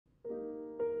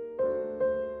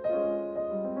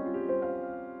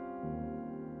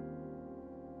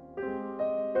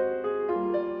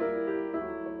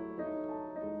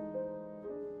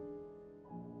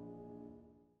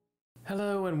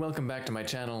welcome back to my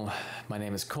channel. My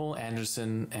name is Cole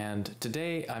Anderson, and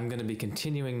today I'm going to be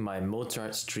continuing my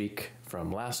Mozart streak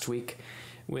from last week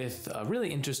with a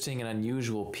really interesting and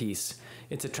unusual piece.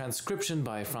 It's a transcription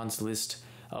by Franz Liszt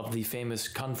of the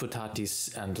famous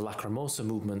Confutatis and Lacrimosa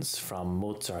movements from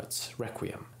Mozart's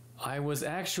Requiem. I was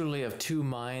actually of two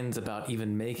minds about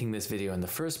even making this video in the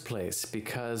first place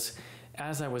because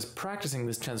as I was practicing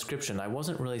this transcription, I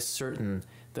wasn't really certain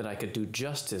that I could do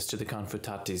justice to the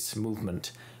Confutatis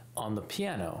movement on the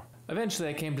piano. Eventually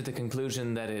I came to the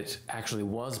conclusion that it actually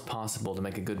was possible to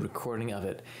make a good recording of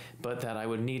it, but that I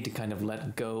would need to kind of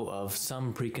let go of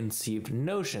some preconceived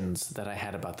notions that I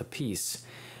had about the piece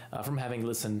from having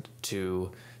listened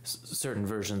to certain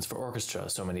versions for orchestra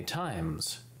so many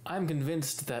times. I'm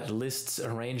convinced that Liszt's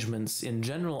arrangements in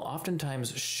general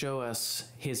oftentimes show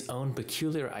us his own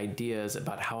peculiar ideas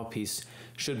about how a piece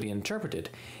should be interpreted,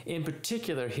 in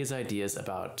particular his ideas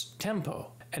about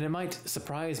tempo. And it might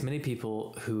surprise many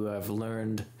people who have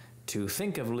learned to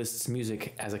think of Liszt's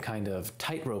music as a kind of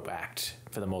tightrope act,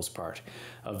 for the most part,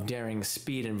 of daring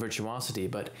speed and virtuosity,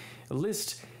 but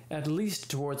Liszt, at least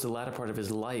towards the latter part of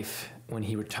his life, when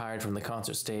he retired from the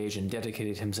concert stage and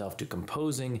dedicated himself to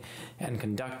composing and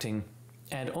conducting,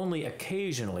 and only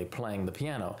occasionally playing the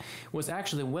piano, was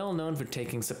actually well known for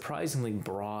taking surprisingly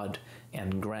broad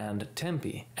and grand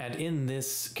tempi. And in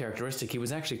this characteristic, he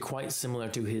was actually quite similar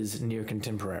to his near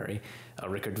contemporary,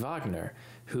 Richard Wagner,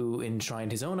 who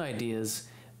enshrined his own ideas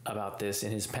about this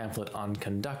in his pamphlet on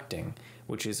conducting,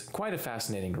 which is quite a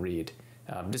fascinating read,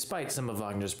 despite some of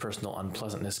Wagner's personal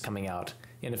unpleasantness coming out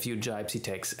in a few jibes he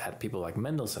takes at people like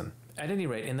Mendelssohn. At any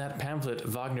rate, in that pamphlet,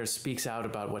 Wagner speaks out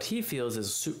about what he feels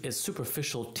is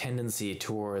superficial tendency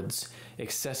towards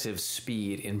excessive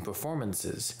speed in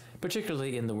performances,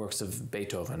 particularly in the works of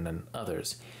Beethoven and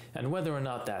others. And whether or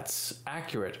not that's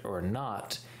accurate or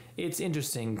not, it's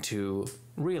interesting to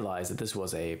realize that this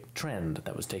was a trend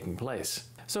that was taking place.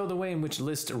 So the way in which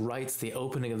Liszt writes the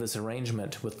opening of this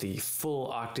arrangement with the full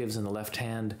octaves in the left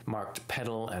hand, marked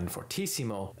pedal and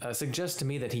fortissimo, suggests to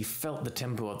me that he felt the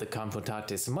tempo of the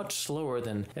Confutatis much slower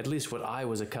than at least what I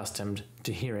was accustomed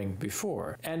to hearing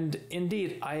before. And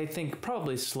indeed, I think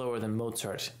probably slower than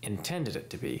Mozart intended it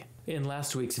to be. In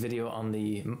last week's video on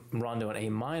the Rondo in A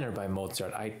minor by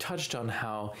Mozart, I touched on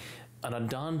how an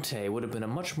andante would have been a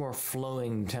much more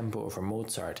flowing tempo for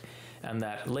Mozart, and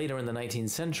that later in the 19th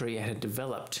century it had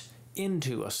developed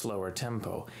into a slower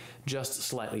tempo, just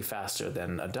slightly faster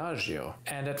than adagio.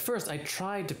 And at first I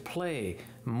tried to play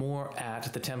more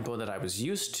at the tempo that I was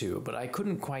used to, but I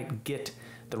couldn't quite get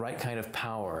the right kind of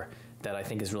power that I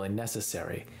think is really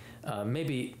necessary.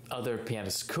 Maybe other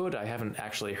pianists could. I haven't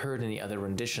actually heard any other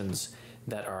renditions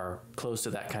that are close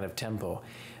to that kind of tempo,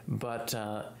 but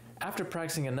after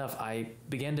practicing enough, I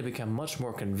began to become much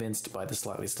more convinced by the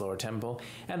slightly slower tempo,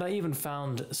 and I even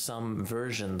found some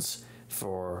versions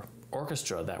for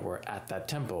orchestra that were at that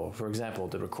tempo. For example,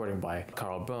 the recording by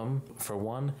Karl Böhm, for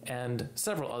one, and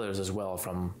several others as well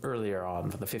from earlier on,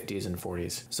 from the 50s and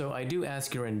 40s. So I do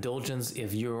ask your indulgence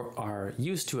if you are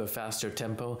used to a faster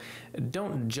tempo.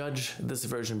 Don't judge this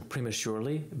version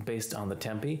prematurely based on the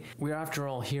tempi. We're after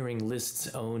all hearing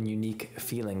Liszt's own unique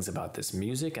feelings about this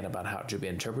music and about how it should be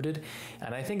interpreted,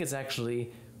 and I think it's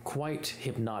actually quite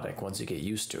hypnotic once you get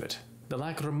used to it. The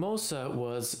Lacrimosa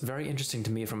was very interesting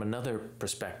to me from another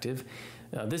perspective.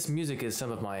 This music is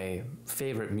some of my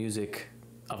favorite music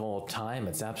of all time.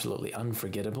 It's absolutely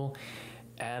unforgettable.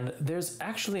 And there's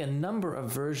actually a number of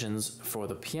versions for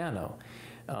the piano.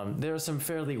 There are some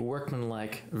fairly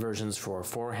workmanlike versions for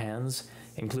four hands,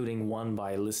 including one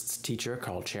by Liszt's teacher,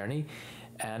 Carl Czerny.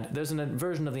 And there's a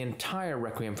version of the entire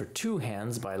Requiem for two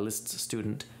hands by Liszt's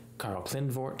student, Karl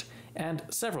Klindworth, and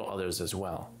several others as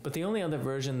well. But the only other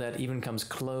version that even comes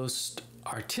close,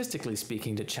 artistically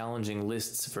speaking, to challenging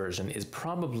Liszt's version is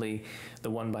probably the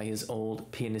one by his old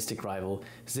pianistic rival,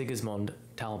 Sigismund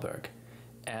Thalberg.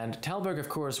 And Thalberg, of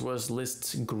course, was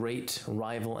Liszt's great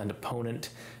rival and opponent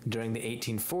during the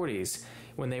 1840s,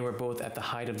 when they were both at the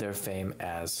height of their fame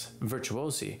as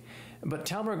virtuosi. But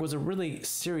Thalberg was a really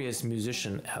serious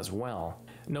musician as well.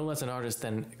 No less an artist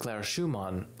than Clara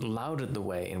Schumann lauded the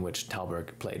way in which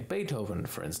Thalberg played Beethoven,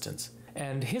 for instance.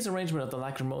 And his arrangement of the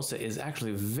Lacrimosa is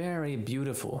actually very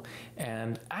beautiful,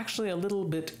 and actually a little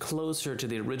bit closer to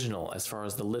the original as far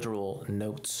as the literal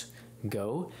notes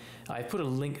go. I put a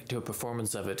link to a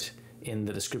performance of it in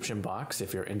the description box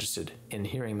if you're interested in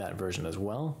hearing that version as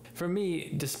well. For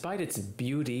me, despite its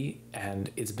beauty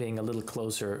and its being a little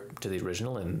closer to the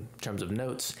original in terms of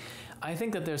notes, I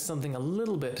think that there's something a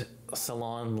little bit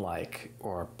salon-like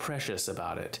or precious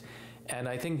about it. And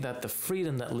I think that the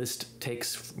freedom that Liszt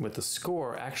takes with the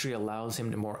score actually allows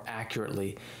him to more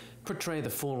accurately portray the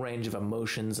full range of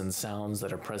emotions and sounds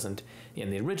that are present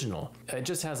in the original. It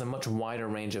just has a much wider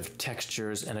range of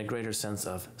textures and a greater sense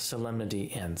of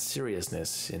solemnity and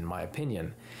seriousness, in my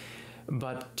opinion.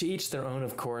 But to each their own,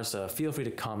 of course. Feel free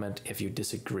to comment if you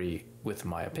disagree with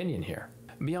my opinion here.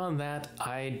 Beyond that,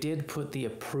 I did put the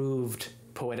approved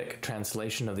poetic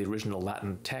translation of the original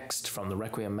Latin text from the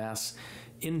Requiem Mass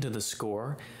into the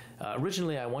score.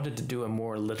 Originally, I wanted to do a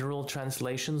more literal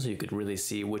translation so you could really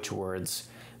see which words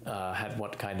had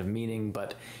what kind of meaning,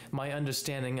 but my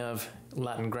understanding of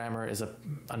Latin grammar is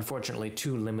unfortunately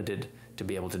too limited to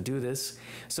be able to do this.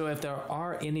 So if there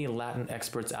are any Latin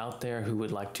experts out there who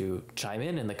would like to chime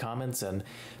in the comments and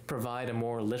provide a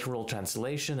more literal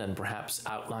translation and perhaps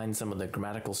outline some of the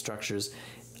grammatical structures,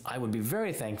 I would be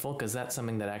very thankful, because that's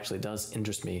something that actually does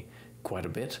interest me quite a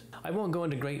bit. I won't go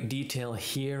into great detail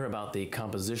here about the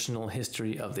compositional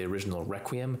history of the original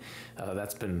Requiem.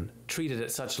 That's been treated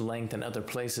at such length in other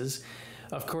places.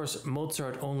 Of course,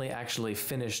 Mozart only actually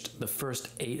finished the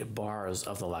first 8 bars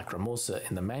of the Lacrimosa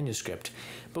in the manuscript,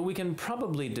 but we can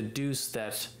probably deduce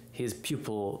that his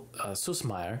pupil,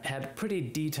 Süssmayr, had pretty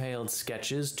detailed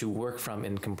sketches to work from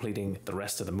in completing the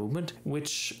rest of the movement,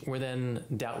 which were then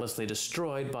doubtlessly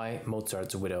destroyed by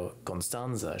Mozart's widow,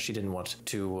 Constanza. She didn't want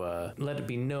to let it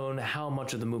be known how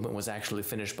much of the movement was actually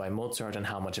finished by Mozart and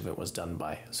how much of it was done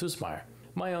by Süssmayr.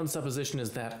 My own supposition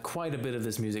is that quite a bit of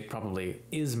this music probably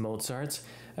is Mozart's,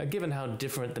 given how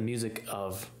different the music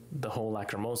of the whole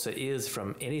Lacrimosa is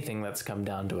from anything that's come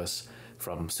down to us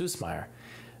from Süssmayr.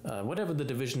 Whatever the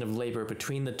division of labor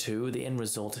between the two, the end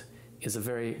result is a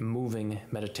very moving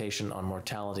meditation on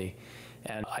mortality,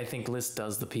 and I think Liszt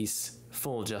does the piece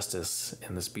full justice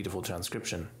in this beautiful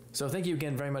transcription. So thank you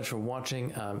again very much for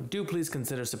watching. Do please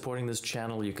consider supporting this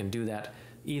channel. You can do that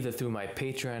either through my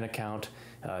Patreon account,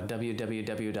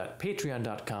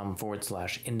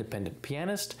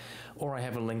 www.patreon.com/independentpianist, or I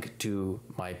have a link to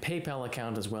my PayPal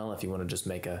account as well if you want to just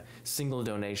make a single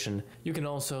donation. You can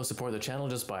also support the channel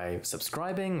just by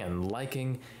subscribing and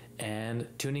liking and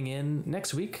tuning in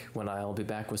next week when I'll be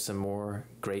back with some more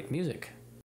great music.